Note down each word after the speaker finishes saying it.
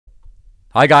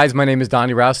Hi guys, my name is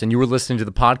Donnie Rouse and you were listening to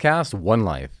the podcast One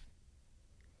Life.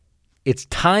 It's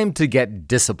time to get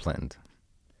disciplined.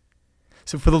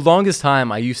 So for the longest time,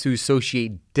 I used to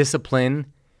associate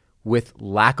discipline with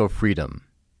lack of freedom.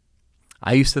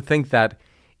 I used to think that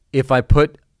if I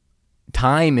put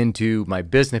time into my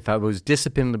business, if I was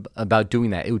disciplined about doing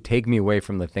that, it would take me away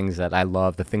from the things that I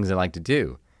love, the things I like to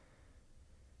do.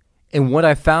 And what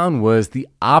I found was the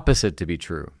opposite to be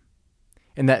true.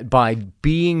 And that by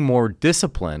being more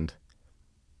disciplined,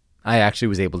 I actually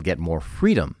was able to get more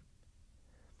freedom.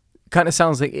 Kind of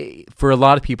sounds like, for a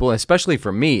lot of people, especially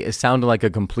for me, it sounded like a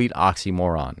complete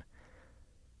oxymoron.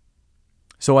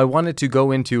 So I wanted to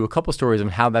go into a couple stories on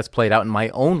how that's played out in my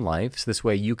own life, so this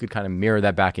way you could kind of mirror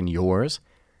that back in yours.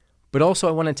 But also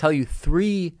I want to tell you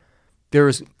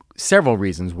there's several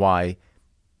reasons why,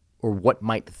 or what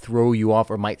might throw you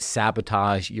off or might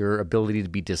sabotage your ability to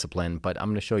be disciplined. But I'm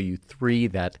going to show you three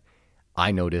that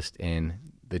I noticed in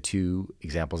the two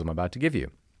examples I'm about to give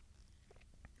you.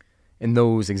 And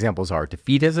those examples are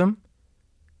defeatism.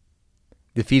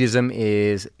 Defeatism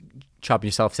is chopping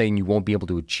yourself, saying you won't be able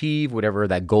to achieve whatever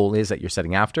that goal is that you're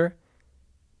setting after.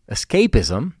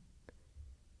 Escapism.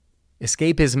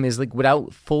 Escapism is like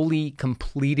without fully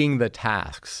completing the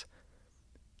tasks,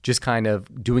 just kind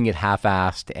of doing it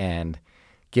half-assed and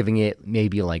giving it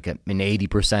maybe like an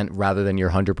 80% rather than your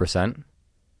 100%.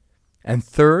 And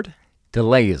third,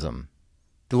 delayism.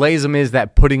 Delayism is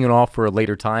that putting it off for a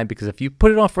later time, because if you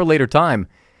put it off for a later time,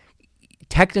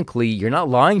 technically you're not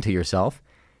lying to yourself.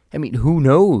 I mean, who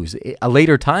knows? A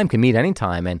later time can mean any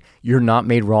time, and you're not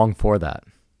made wrong for that.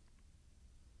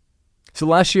 So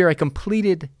last year I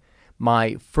completed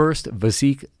my first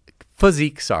physique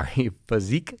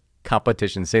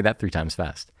competition. Say that 3 times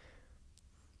fast.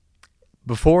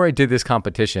 Before I did this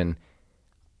competition,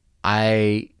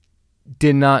 I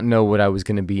did not know what I was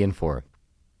going to be in for.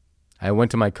 I went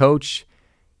to my coach.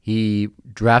 He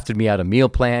drafted me out a meal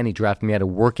plan. He drafted me out a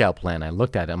workout plan. I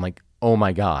looked at it. I'm like, oh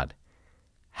my God,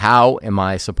 how am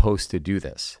I supposed to do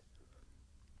this?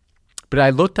 But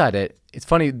I looked at it. It's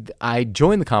funny. I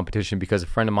joined the competition because a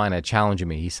friend of mine had challenged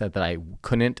me. He said that I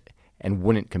couldn't and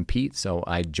wouldn't compete, so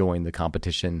I joined the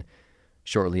competition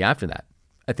shortly after that.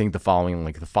 I think the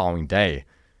following day.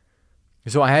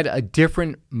 So I had a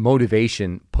different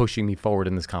motivation pushing me forward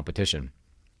in this competition.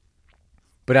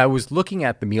 But I was looking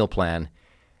at the meal plan,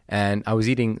 and I was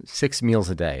eating 6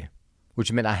 meals a day,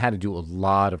 which meant I had to do a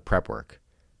lot of prep work.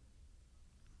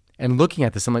 And looking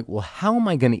at this, I'm like, well, how am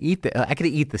I going to eat I could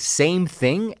eat the same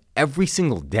thing every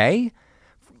single day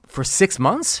for 6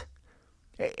 months?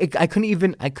 I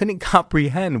couldn't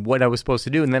comprehend what I was supposed to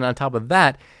do. And then on top of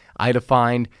that, I had to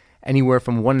find anywhere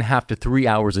from 1.5 to 3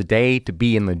 hours a day to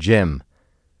be in the gym.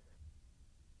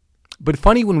 But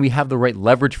funny, when we have the right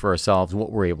leverage for ourselves,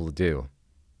 what we're able to do.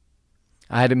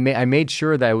 I made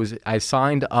sure that I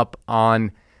signed up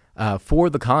on for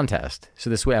the contest,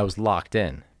 so this way I was locked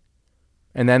in.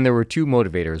 And then there were 2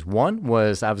 motivators. One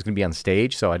was I was going to be on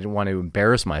stage, so I didn't want to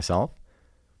embarrass myself.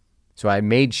 So I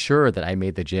made sure that I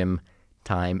made the gym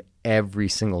time every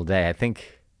single day. I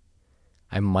think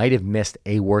I might have missed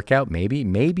a workout, maybe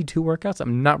 2 workouts.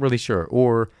 I'm not really sure.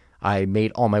 Or I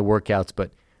made all my workouts,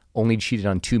 but only cheated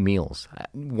on 2 meals.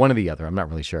 One or the other. I'm not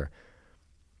really sure.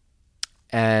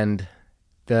 And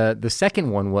the second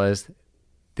one was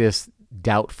this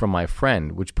doubt from my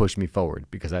friend, which pushed me forward,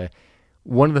 because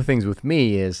one of the things with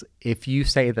me is if you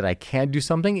say that I can't do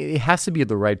something, it has to be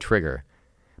the right trigger.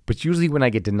 But usually when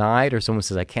I get denied or someone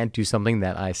says I can't do something,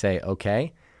 that I say,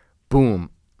 okay,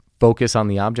 boom, focus on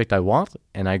the object I want,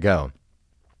 and I go.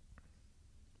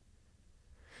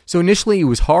 So initially it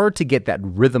was hard to get that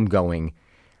rhythm going,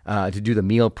 to do the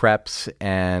meal preps,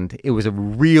 and it was a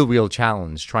real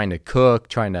challenge trying to cook,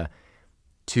 trying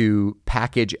to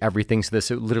package everything.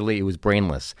 So literally it was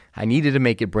brainless. I needed to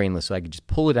make it brainless so I could just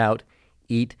pull it out,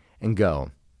 eat, and go.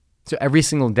 So every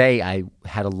single day I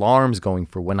had alarms going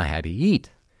for when I had to eat.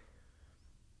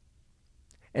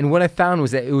 And what I found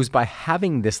was that it was by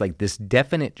having this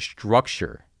definite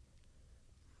structure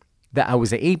that I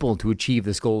was able to achieve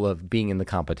this goal of being in the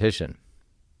competition.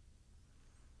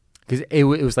 Because it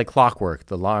was like clockwork.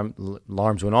 The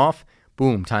alarms went off,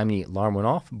 boom, time to eat. Alarm went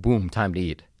off, boom, time to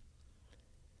eat.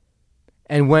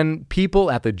 And when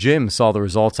people at the gym saw the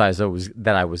results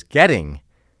that I was getting,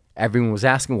 everyone was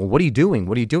asking, well, what are you doing?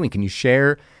 What are you doing? Can you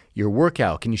share your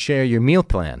workout? Can you share your meal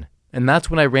plan? And that's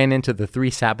when I ran into the 3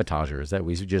 sabotagers that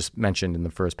we just mentioned in the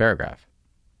first paragraph.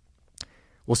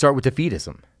 We'll start with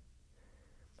defeatism.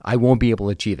 I won't be able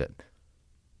to achieve it.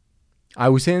 I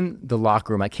was in the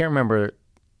locker room. I can't remember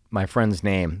my friend's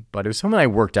name, but it was someone I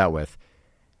worked out with.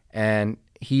 And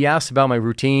he asked about my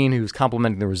routine. He was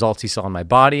complimenting the results he saw in my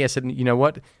body. I said, you know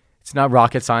what? It's not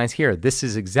rocket science here. This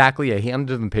is exactly, I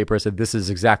handed him the paper. I said, this is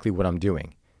exactly what I'm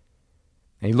doing.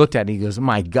 And he looked at it and he goes,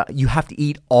 my God, you have to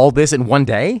eat all this in one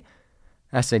day?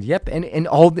 I said, yep.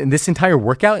 And this entire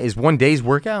workout is one day's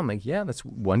workout? I'm like, yeah, that's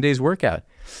one day's workout.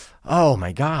 Oh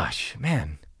my gosh,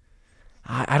 man.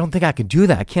 I don't think I could do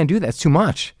that. I can't do that. It's too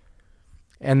much.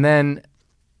 And then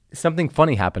something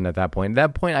funny happened at that point. At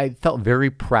that point, I felt very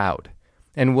proud.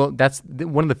 And well, that's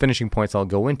one of the finishing points I'll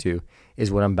go into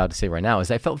is what I'm about to say right now,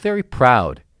 is I felt very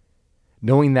proud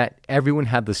knowing that everyone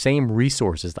had the same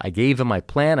resources. I gave him my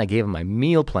plan. I gave him my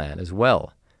meal plan as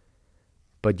well.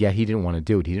 But yet he didn't want to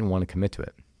do it. He didn't want to commit to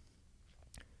it.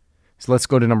 So let's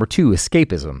go to number 2,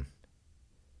 escapism.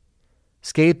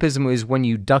 Escapism is when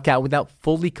you duck out without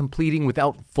fully completing,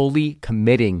 without fully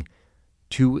committing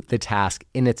to the task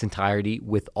in its entirety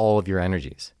with all of your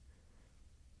energies.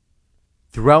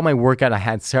 Throughout my workout, I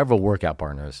had several workout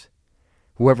partners.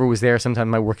 Whoever was there, sometimes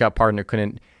my workout partner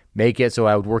couldn't make it, so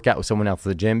I would work out with someone else at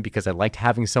the gym because I liked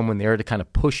having someone there to kind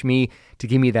of push me, to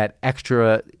give me that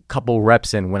extra couple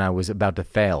reps in when I was about to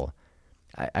fail.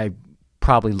 I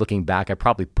probably, looking back, I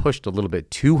probably pushed a little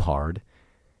bit too hard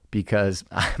because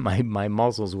my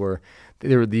muscles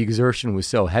the exertion was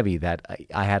so heavy that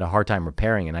I had a hard time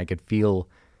repairing, and I could feel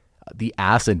the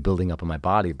acid building up in my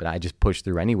body, but I just pushed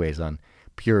through anyways on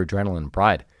pure adrenaline and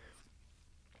pride.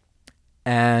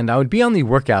 And I would be on the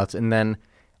workouts, and then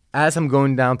as I'm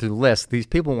going down through the list, these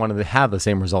people wanted to have the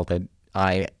same result that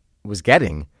I was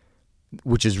getting,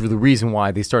 which is the reason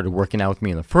why they started working out with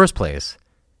me in the first place.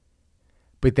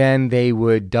 But then they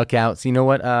would duck out. So you know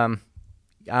what?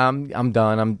 I'm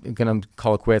done. I'm going to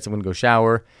call it quits. I'm going to go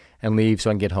shower and leave so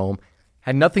I can get home.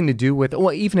 Had nothing to do with,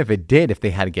 well, even if it did, if they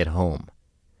had to get home.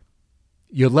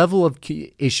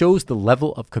 It shows the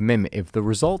level of commitment. If the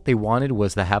result they wanted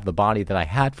was to have the body that I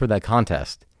had for that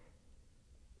contest,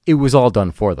 it was all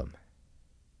done for them.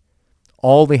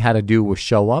 All they had to do was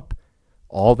show up.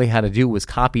 All they had to do was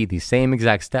copy the same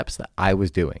exact steps that I was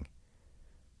doing.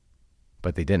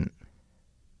 But they didn't.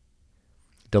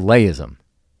 Delayism.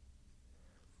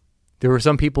 There were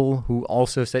some people who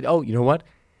also said, oh, you know what?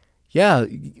 Yeah,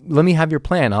 let me have your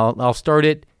plan. I'll start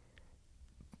it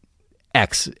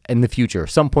X in the future,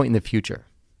 some point in the future.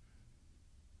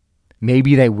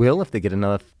 Maybe they will if they get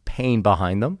enough pain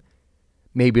behind them.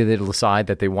 Maybe they'll decide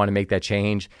that they want to make that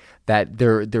change, that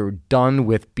they're done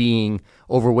with being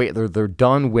overweight. They're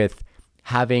done with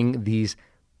having these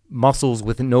muscles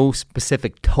with no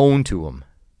specific tone to them.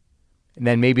 And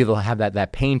then maybe they'll have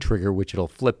that pain trigger, which it'll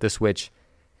flip the switch,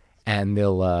 and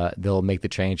they'll make the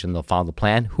change and they'll follow the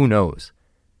plan. Who knows?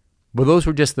 But those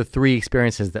were just the 3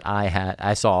 experiences that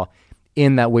I saw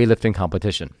in that weightlifting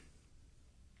competition.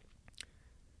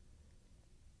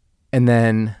 And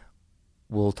then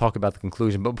we'll talk about the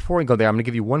conclusion. But before we go there, I'm going to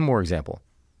give you one more example.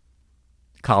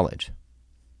 College.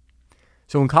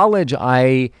 So in college,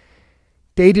 I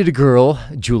dated a girl,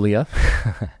 Julia,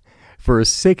 for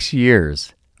 6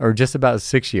 years, or just about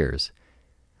 6 years.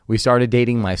 We started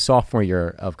dating my sophomore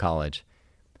year of college.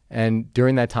 And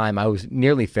during that time, I was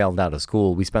nearly failed out of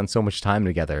school. We spent so much time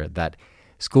together that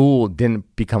school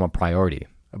didn't become a priority.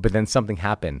 But then something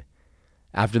happened.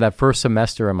 After that first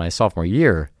semester in my sophomore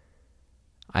year,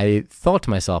 I thought to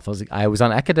myself, I was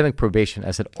on academic probation.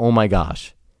 I said, oh my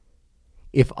gosh,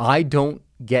 if I don't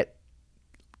get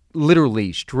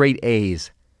literally straight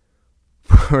A's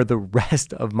for the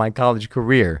rest of my college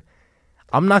career,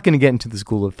 I'm not going to get into the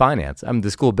School of Finance. I'm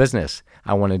the School of Business.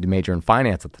 I wanted to major in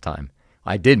finance at the time.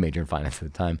 I did major in finance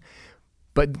at the time.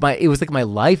 But it was like my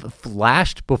life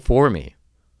flashed before me.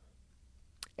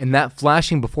 And that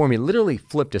flashing before me literally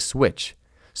flipped a switch.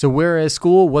 So whereas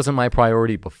school wasn't my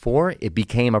priority before, it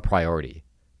became a priority.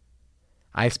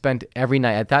 I spent every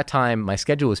night. At that time, my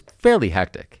schedule was fairly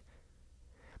hectic.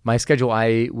 My schedule,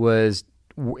 I was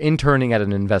interning at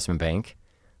an investment bank,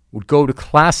 would go to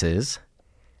classes,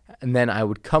 and then I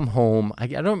would come home. I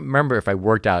don't remember if I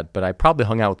worked out, but I probably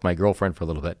hung out with my girlfriend for a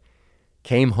little bit.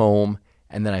 Came home,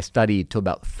 and then I studied till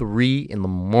about 3 in the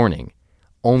morning,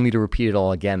 only to repeat it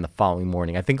all again the following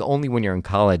morning. I think only when you're in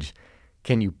college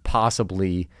can you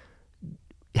possibly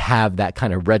have that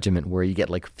kind of regiment where you get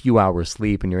like a few hours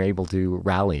sleep and you're able to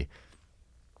rally.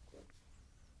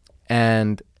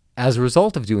 And as a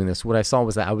result of doing this, what I saw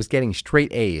was that I was getting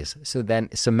straight A's. So then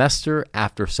semester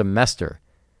after semester,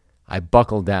 I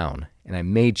buckled down and I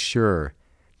made sure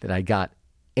that I got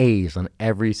A's on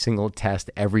every single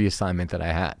test, every assignment that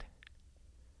I had.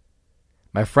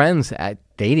 My friends, they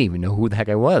didn't even know who the heck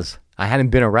I was. I hadn't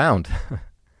been around.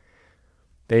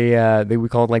 We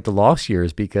called it like the lost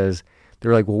years because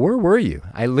They're like, well, where were you?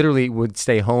 I literally would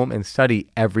stay home and study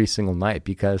every single night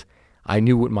because I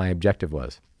knew what my objective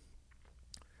was.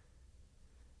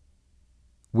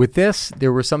 With this,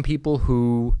 there were some people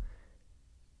who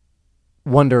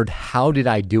wondered, how did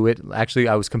I do it? Actually,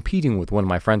 I was competing with one of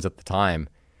my friends at the time.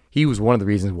 He was one of the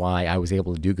reasons why I was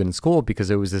able to do good in school, because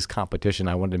there was this competition.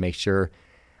 I wanted to make sure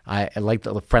I liked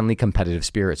the friendly competitive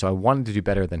spirit, so I wanted to do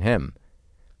better than him.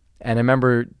 And I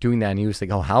remember doing that, and he was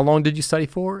like, oh, how long did you study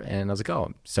for? And I was like,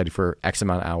 oh, I studied for X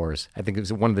amount of hours. I think it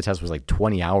was one of the tests was like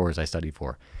 20 hours I studied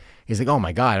for. He's like, oh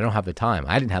my God, I don't have the time.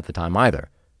 I didn't have the time either.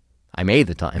 I made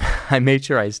the time. I made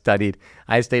sure I studied.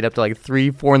 I stayed up to like 3,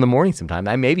 4 in the morning sometimes.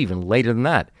 I maybe even later than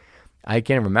that. I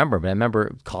can't remember, but I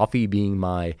remember coffee being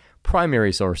my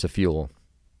primary source of fuel.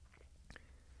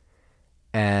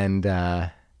 And,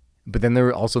 but then there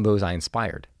were also those I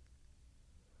inspired.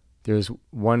 There's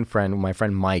one friend, my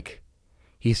friend Mike.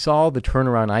 He saw the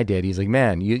turnaround I did. He's like,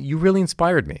 man, you really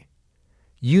inspired me.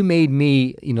 You made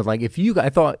me, like I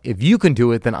thought if you can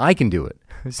do it, then I can do it.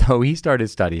 So he started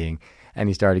studying and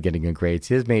he started getting good grades.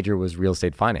 His major was real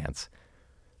estate finance.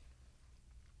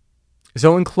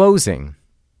 So in closing,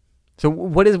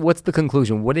 what's the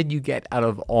conclusion? What did you get out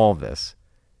of all of this?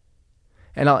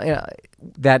 And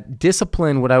that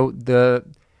discipline, the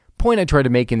point I tried to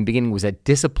make in the beginning was that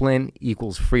discipline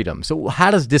equals freedom. So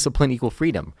how does discipline equal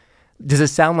freedom? Does it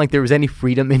sound like there was any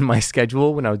freedom in my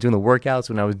schedule when I was doing the workouts,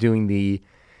 when I was doing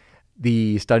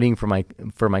the studying for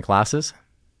my classes?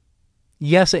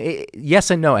 Yes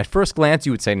and no. At first glance,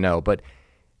 you would say no, but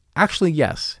actually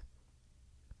yes.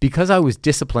 Because I was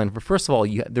disciplined, first of all,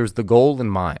 there's the goal in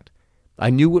mind. I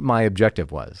knew what my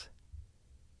objective was.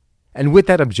 And with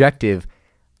that objective,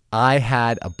 I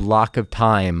had a block of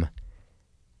time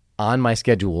on my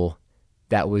schedule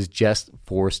that was just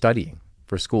for studying,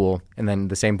 for school, and then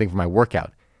the same thing for my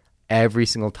workout. Every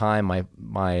single time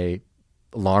my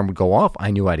alarm would go off, I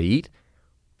knew how to eat,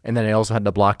 and then I also had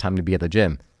the block time to be at the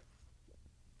gym.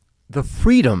 The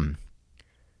freedom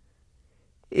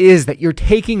is that you're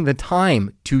taking the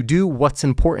time to do what's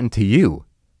important to you.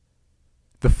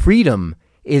 The freedom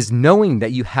is knowing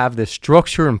that you have this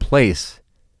structure in place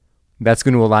that's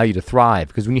going to allow you to thrive.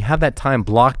 Because when you have that time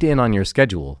blocked in on your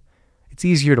schedule, it's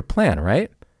easier to plan, right?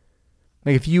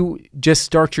 Like if you just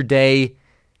start your day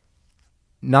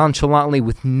nonchalantly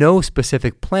with no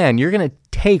specific plan, you're going to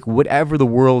take whatever the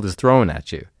world is throwing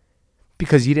at you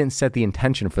because you didn't set the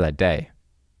intention for that day.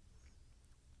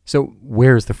 So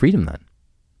where's the freedom then?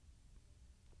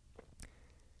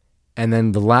 And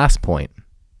then the last point,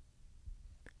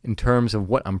 in terms of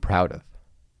what I'm proud of.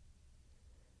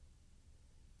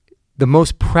 The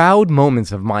most proud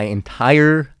moments of my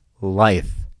entire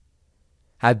life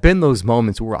have been those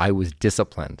moments where I was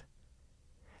disciplined.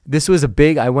 This was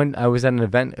I was at an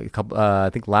event I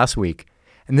think last week,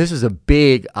 and this was a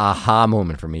big aha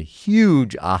moment for me,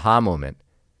 huge aha moment,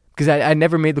 because I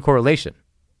never made the correlation.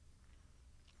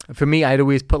 For me, I'd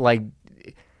always put like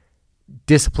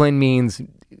discipline means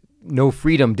no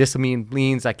freedom, discipline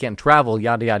means I can't travel,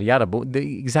 yada, yada, yada. But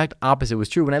the exact opposite was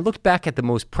true. When I looked back at the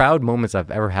most proud moments I've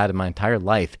ever had in my entire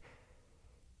life,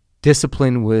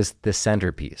 discipline was the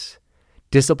centerpiece.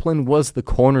 Discipline was the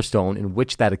cornerstone in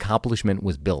which that accomplishment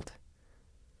was built.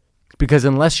 Because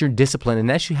unless you're disciplined,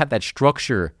 unless you have that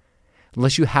structure,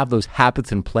 unless you have those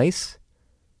habits in place,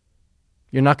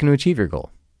 you're not going to achieve your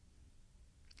goal.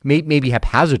 Maybe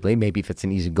haphazardly, maybe if it's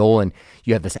an easy goal and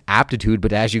you have this aptitude,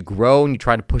 but as you grow and you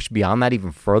try to push beyond that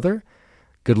even further,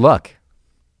 good luck.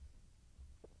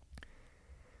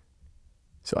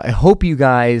 So I hope you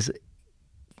guys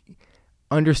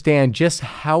understand just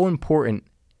how important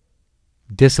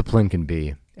discipline can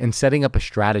be and setting up a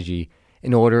strategy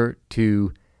in order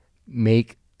to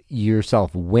make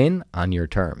yourself win on your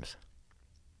terms.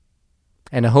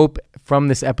 And I hope from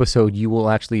this episode you will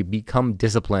actually become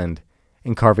disciplined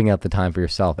in carving out the time for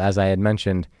yourself. As I had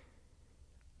mentioned,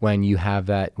 when you have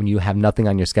nothing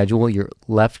on your schedule, you're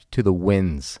left to the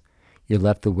winds. You're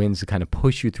left the winds to kind of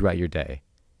push you throughout your day.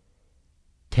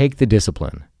 Take the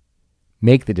discipline.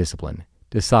 Make the discipline.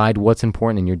 Decide what's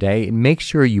important in your day and make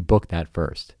sure you book that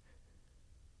first.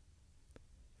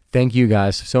 Thank you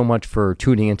guys so much for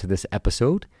tuning into this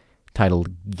episode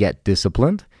titled Get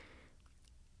Disciplined.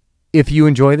 If you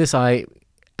enjoy this, I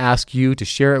ask you to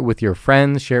share it with your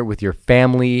friends, share it with your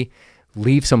family,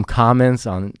 leave some comments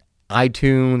on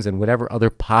iTunes and whatever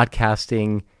other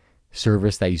podcasting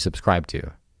service that you subscribe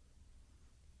to.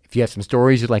 If you have some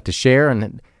stories you'd like to share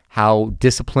and how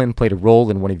discipline played a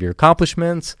role in one of your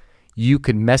accomplishments, you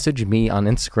can message me on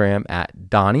Instagram at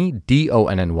Donny,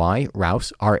 D-O-N-N-Y,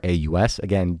 Raus, R-A-U-S.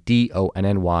 Again,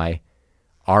 D-O-N-N-Y,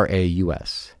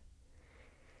 R-A-U-S.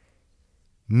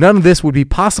 None of this would be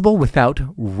possible without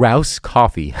Rouse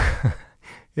Coffee.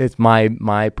 It's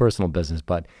my personal business,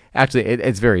 but actually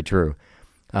it's very true.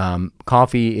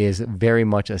 Coffee is very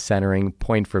much a centering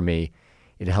point for me.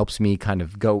 It helps me kind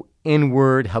of go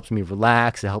inward, helps me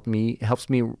relax, it helps me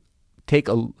take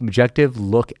an objective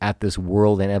look at this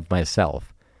world and of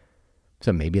myself.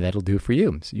 So maybe that'll do it for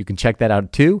you. So you can check that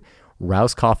out too.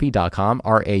 RouseCoffee.com,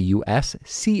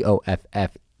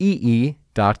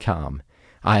 RAUSCOFFEE.com.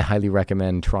 I highly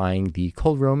recommend trying the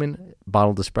Cold Roman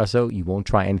bottled espresso. You won't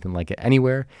try anything like it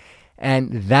anywhere.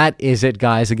 And that is it,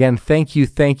 guys. Again, thank you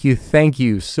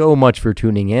so much for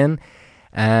tuning in.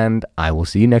 And I will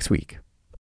see you next week.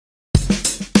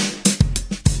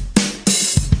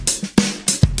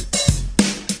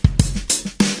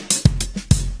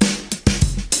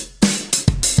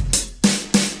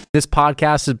 This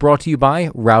podcast is brought to you by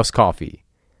Rouse Coffee.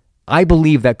 I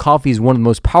believe that coffee is one of the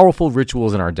most powerful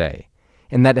rituals in our day,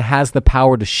 and that it has the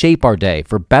power to shape our day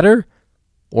for better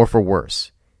or for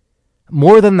worse.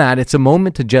 More than that, it's a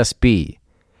moment to just be.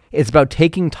 It's about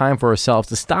taking time for ourselves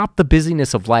to stop the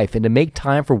busyness of life and to make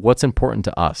time for what's important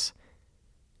to us.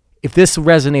 If this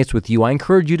resonates with you, I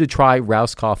encourage you to try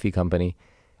Rouse Coffee Company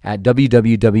at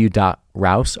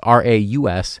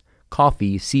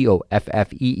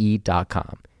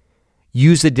www.rousecoffee.com.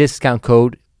 Use the discount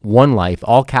code ONELIFE,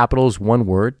 all capitals, one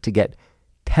word, to get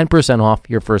 10% off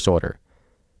your first order.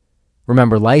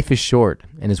 Remember, life is short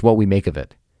and is what we make of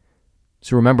it.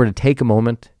 So remember to take a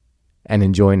moment and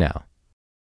enjoy now.